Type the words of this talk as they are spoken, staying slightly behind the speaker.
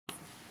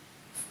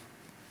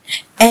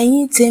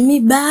Ẹ̀yin tèmi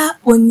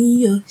báwo ni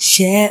o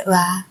ṣé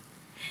wà?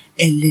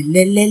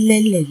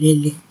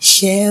 Elelelelelelele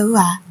ṣé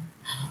wà?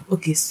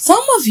 Okay,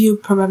 some of you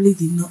probably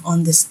did not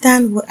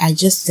understand what I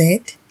just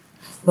said.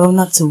 Well,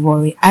 not to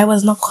worry. I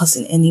was not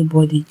cursing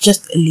anybody,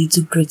 just a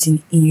little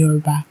greeting in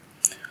Yoruba.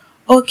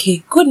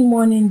 Okay, good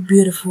morning,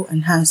 beautiful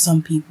and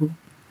handsome people.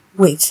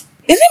 Wait,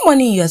 is it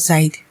morning on your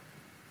side?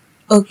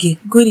 Okay,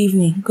 good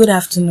evening, good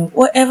afternoon,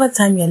 whatever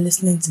time you're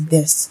listening to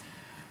this.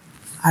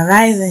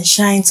 Arise and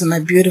shine to my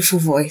beautiful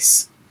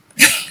voice.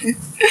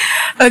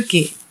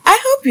 Okay, I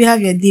hope you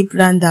have your day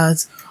planned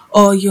out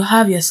or you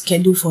have your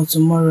schedule for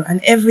tomorrow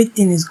and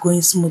everything is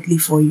going smoothly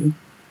for you.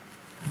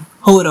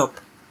 Hold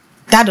up.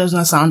 That does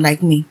not sound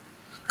like me.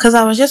 Because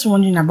I was just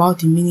wondering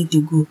about a minute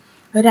ago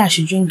whether I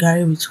should drink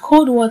garri with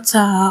cold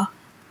water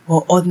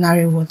or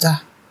ordinary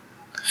water.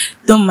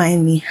 Don't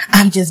mind me,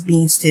 I'm just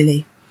being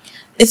silly.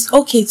 It's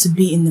okay to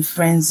be in a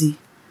frenzy.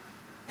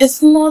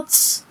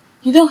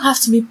 You don't have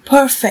to be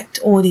perfect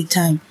all the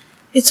time.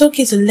 It's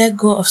okay to let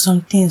go of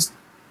some things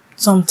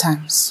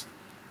sometimes.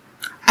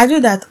 I do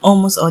that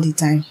almost all the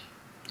time.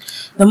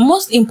 The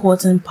most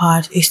important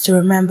part is to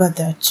remember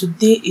that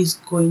today is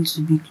going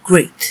to be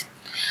great.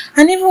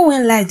 And even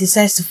when life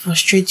decides to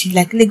frustrate you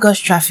like Lagos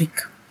traffic,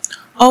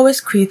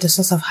 always create a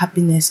source of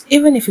happiness,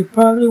 even if it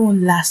probably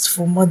won't last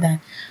for more than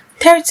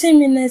 30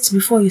 minutes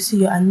before you see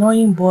your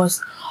annoying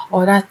boss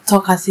or that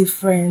talkative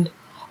friend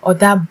or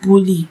that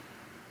bully.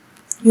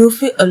 You'll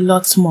feel a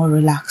lot more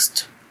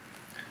relaxed.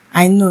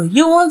 I know,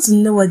 you want to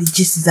know what the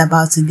gist is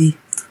about today.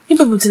 You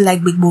people to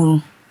like big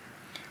bone.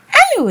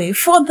 Anyway,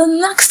 for the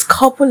next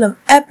couple of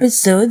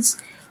episodes,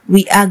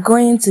 we are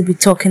going to be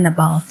talking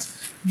about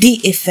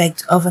the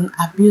effect of an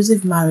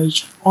abusive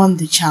marriage on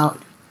the child.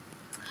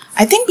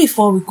 I think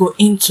before we go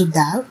into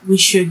that, we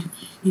should,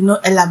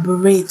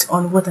 elaborate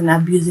on what an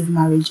abusive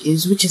marriage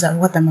is, which is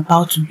what I'm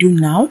about to do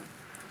now.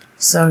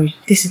 Sorry,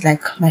 this is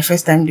like my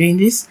first time doing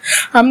this.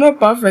 I'm not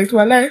perfect,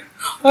 all the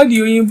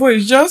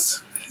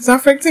Oyinbo it's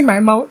affecting my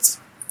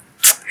mouth.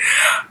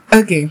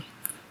 Okay.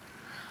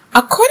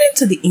 According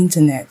to the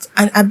internet,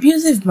 an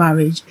abusive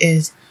marriage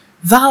is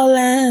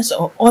violence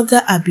or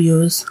other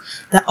abuse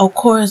that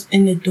occurs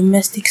in a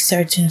domestic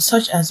setting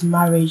such as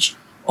marriage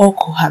or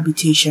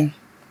cohabitation.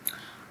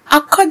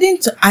 According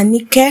to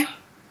Anike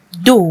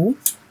Doe,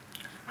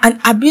 an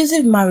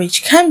abusive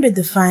marriage can be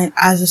defined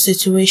as a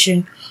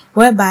situation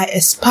whereby a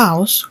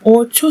spouse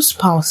or two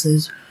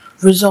spouses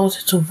resort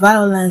to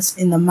violence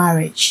in the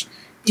marriage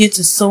due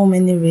to so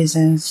many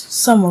reasons,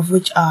 some of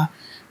which are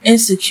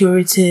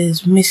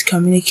insecurities,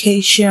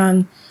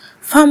 miscommunication,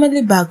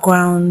 family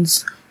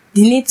backgrounds,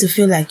 the need to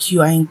feel like you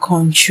are in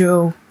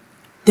control,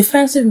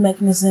 defensive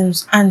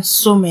mechanisms, and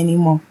so many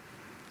more.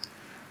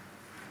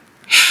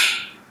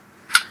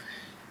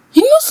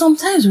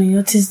 Sometimes we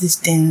notice these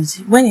things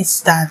when it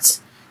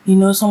starts.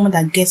 Someone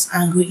that gets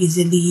angry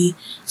easily,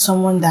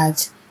 someone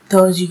that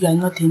tells you you're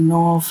not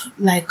enough.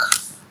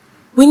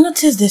 We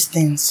notice these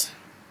things.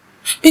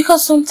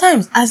 Because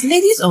sometimes, as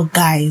ladies or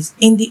guys,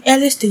 in the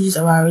early stages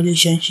of our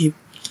relationship,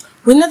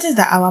 we notice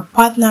that our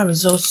partner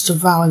resorts to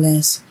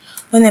violence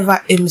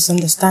whenever a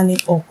misunderstanding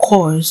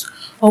occurs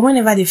or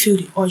whenever they feel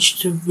the urge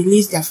to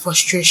release their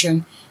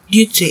frustration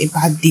due to a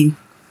bad day.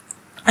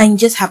 And you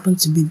just happen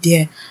to be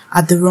there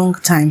at the wrong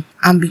time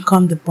and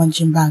become the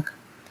punching bag.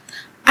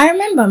 I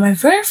remember my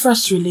very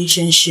first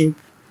relationship.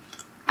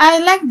 I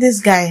liked this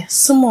guy,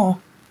 small.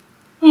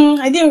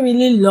 I didn't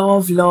really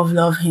love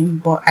him,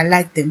 but I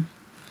liked him.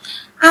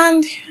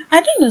 And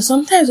I don't know,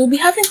 sometimes we'll be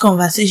having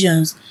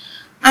conversations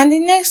and the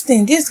next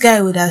thing, this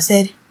guy would have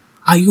said,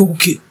 "Are you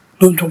okay?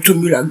 Don't talk to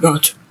me like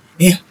that.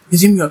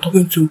 Is it me you're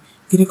talking to?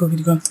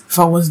 If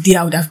I was there,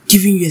 I would have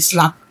given you a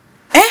slap."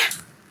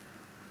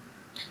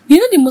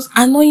 The most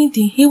annoying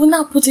thing, he will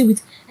now put it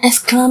with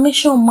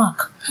exclamation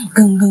mark.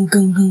 Gung, gung,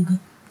 gung, gung, gung.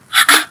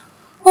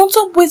 On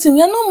top waiting,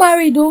 we are not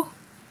married though.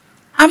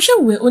 I'm sure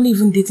we were only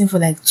even dating for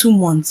 2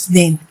 months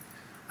then.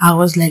 I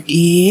was like,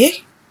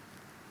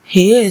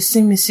 hey,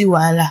 see me see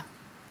wala.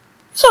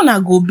 So na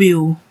go be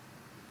o.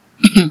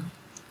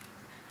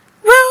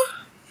 Well,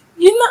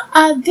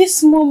 at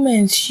this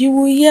moment, you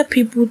will hear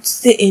people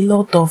say a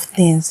lot of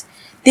things.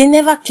 They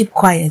never keep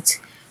quiet.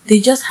 They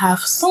just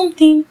have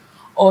something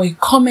or a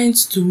comment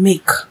to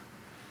make.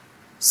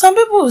 Some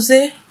people will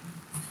say,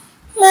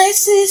 "My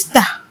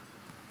sister,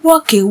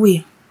 walk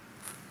away."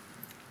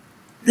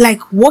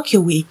 Walk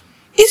away.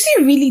 Is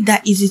it really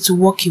that easy to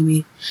walk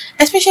away?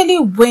 Especially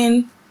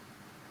when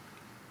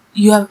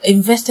you have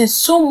invested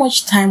so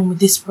much time with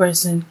this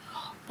person,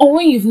 or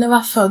when you've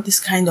never felt this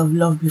kind of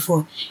love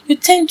before. You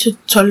tend to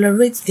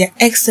tolerate their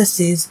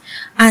excesses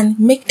and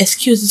make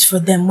excuses for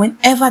them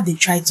whenever they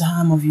try to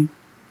harm you.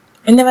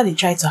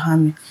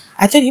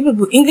 I tell you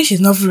people, English is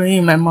not flowing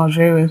in my mouth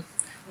very well,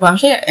 but I'm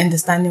sure you're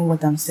understanding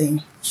what I'm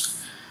saying.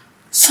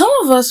 Some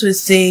of us will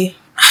say,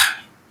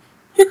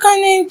 "You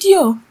can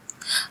endure.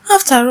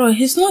 After all,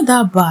 it's not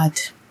that bad.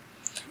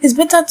 It's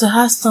better to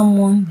have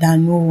someone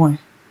than no one."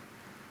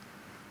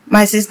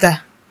 My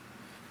sister,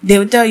 they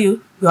will tell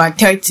you, you are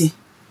 30.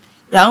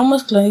 You're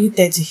almost clocking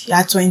 30.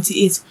 You're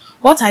 28.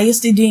 What are you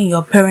still doing in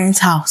your parents'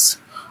 house?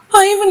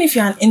 Or even if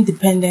you're an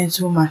independent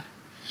woman,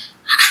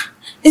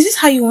 is this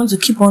how you want to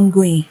keep on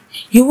going?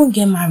 You won't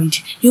get married.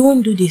 You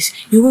won't do this.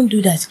 You won't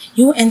do that.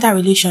 You won't enter a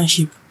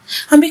relationship.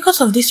 And because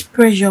of this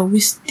pressure,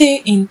 we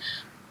stay in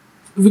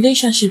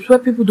relationships where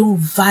people don't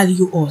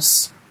value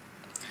us.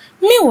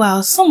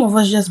 Meanwhile, some of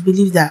us just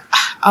believe that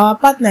our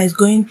partner is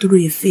going through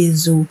a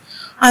phase,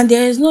 and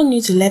there is no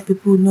need to let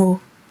people know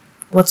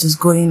what is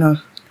going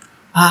on.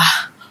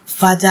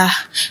 Father,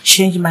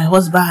 change my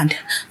husband.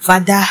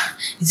 Father,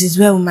 it is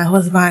well with my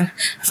husband.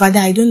 Father,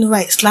 I don't know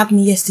why he slapped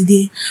me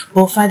yesterday,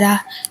 but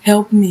Father,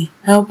 help me.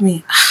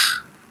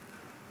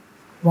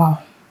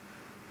 Wow.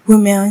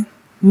 Women,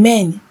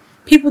 men,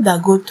 people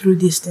that go through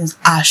these things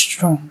are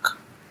strong.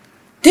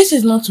 This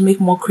is not to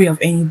make mockery of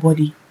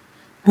anybody,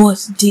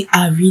 but they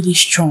are really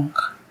strong.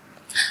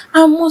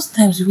 And most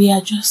times we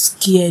are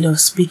just scared of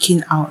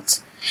speaking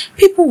out.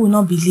 People will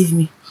not believe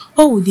me.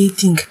 What would they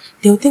think?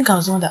 They will think I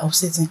was the one that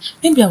upset him.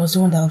 Maybe I was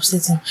the one that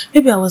upset him.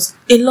 Maybe I was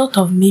a lot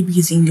of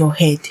maybes in your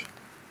head.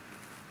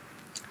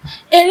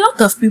 A lot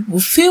of people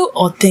feel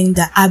or think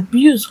that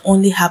abuse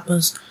only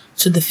happens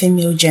to the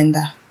female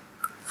gender.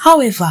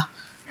 However,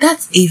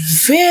 that's a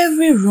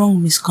very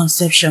wrong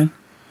misconception.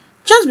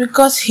 Just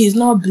because he's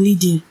not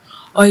bleeding,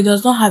 or he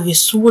does not have a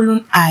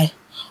swollen eye,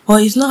 or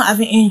he's not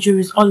having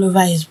injuries all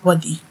over his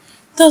body,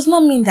 does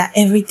not mean that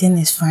everything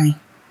is fine.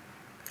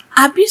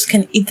 Abuse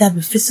can either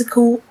be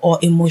physical or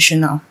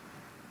emotional.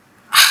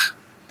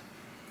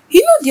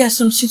 There are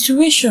some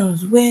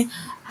situations where,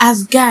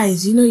 as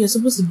guys, you're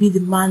supposed to be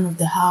the man of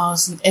the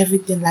house and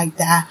everything like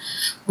that,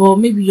 but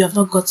maybe you have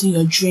not gotten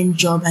your dream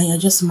job and you're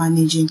just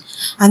managing.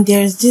 And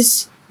there's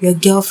this, your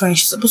girlfriend,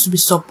 she's supposed to be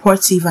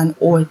supportive and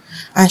all,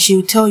 and she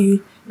will tell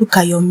you, look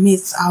at your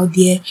mates out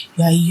there,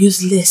 you are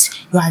useless,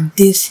 you are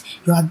this,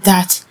 you are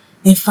that.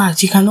 In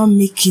fact, you cannot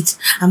make it.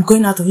 I'm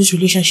going out of this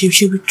relationship.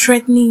 She'll be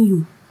threatening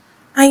you.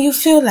 And you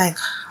feel like,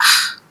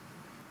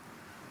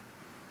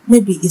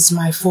 maybe it's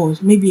my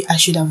fault. Maybe I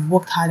should have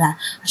worked harder.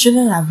 I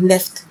shouldn't have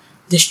left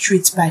the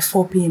streets by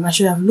 4 p.m. I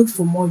should have looked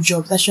for more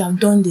jobs. I should have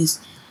done this.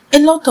 A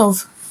lot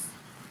of,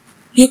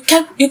 you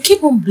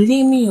keep on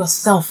blaming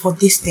yourself for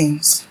these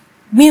things.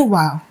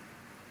 Meanwhile,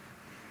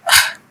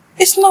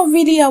 it's not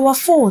really our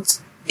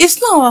fault.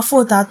 It's not our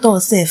fault at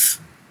all,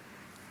 Seth.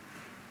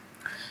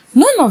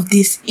 None of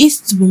this is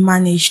to be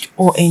managed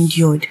or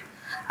endured,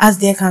 as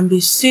there can be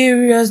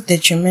serious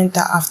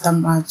detrimental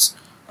aftermaths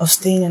of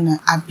staying in an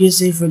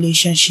abusive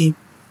relationship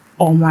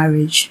or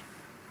marriage.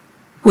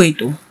 Wait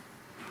though,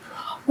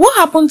 what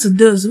happened to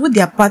those who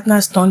their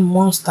partners turned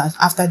monsters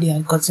after they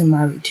had gotten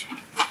married?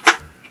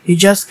 He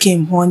just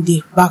came one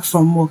day back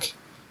from work.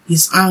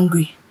 He's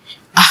angry.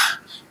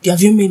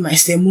 Have you made my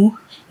semu? You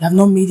have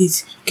not made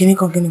it.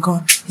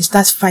 Kenikon. He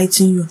starts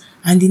fighting you,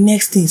 and the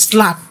next thing,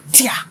 slap.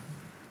 Tia.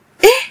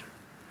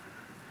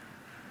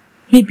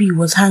 Maybe he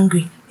was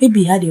hungry.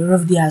 Maybe he had a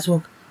rough day at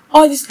work.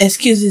 All these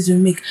excuses we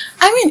make.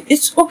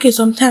 It's okay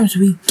sometimes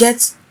we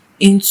get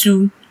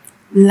into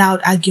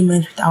loud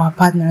arguments with our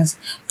partners.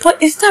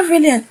 But is that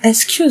really an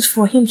excuse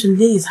for him to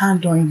lay his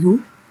hand on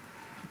you?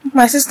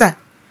 My sister,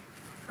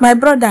 my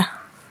brother,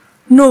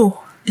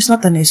 no, it's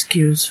not an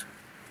excuse.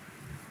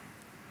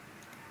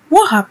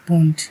 What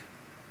happened?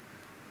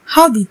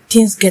 How did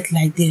things get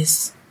like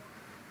this?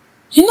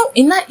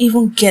 It not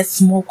even gets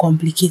more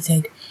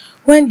complicated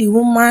when the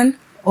woman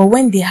or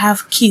when they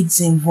have kids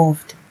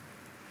involved.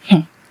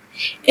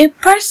 A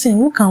person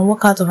who can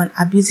walk out of an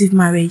abusive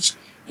marriage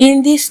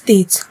in this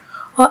state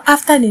or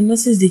after they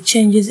notice the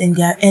changes in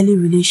their early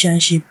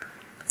relationship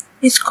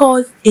is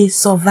called a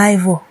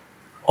survivor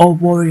or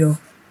warrior.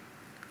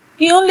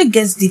 It only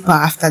gets deeper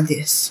after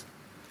this.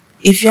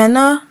 If you're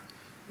not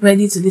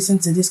ready to listen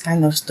to this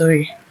kind of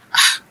story,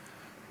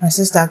 my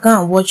sister,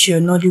 go and watch your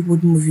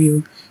Nollywood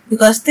movie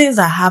because things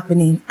are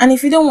happening, and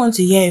if you don't want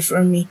to hear it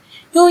from me,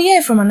 you'll hear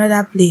it from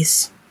another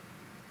place.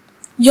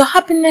 Your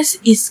happiness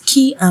is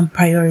key and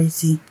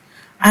priority.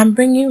 I'm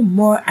bringing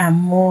more and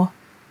more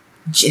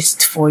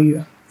gist for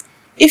you.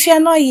 If you're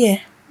not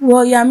here,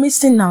 well, you're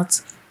missing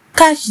out.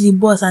 Catch the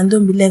bus and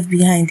don't be left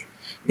behind,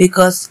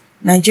 because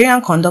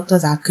Nigerian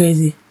conductors are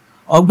crazy.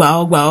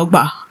 Ogba.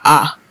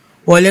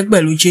 Wole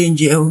pelu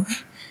change.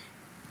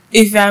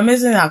 If you're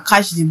missing out,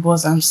 catch the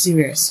bus. I'm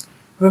serious.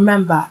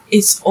 Remember,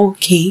 it's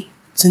okay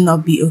to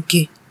not be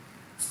okay.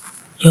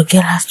 Your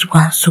girl has to go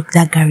and soak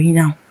that garri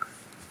now.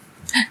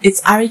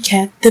 It's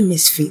Arike, the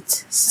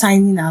Misfit,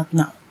 signing out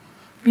now.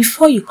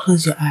 Before you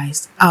close your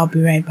eyes, I'll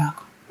be right back.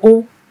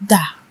 Oh, da.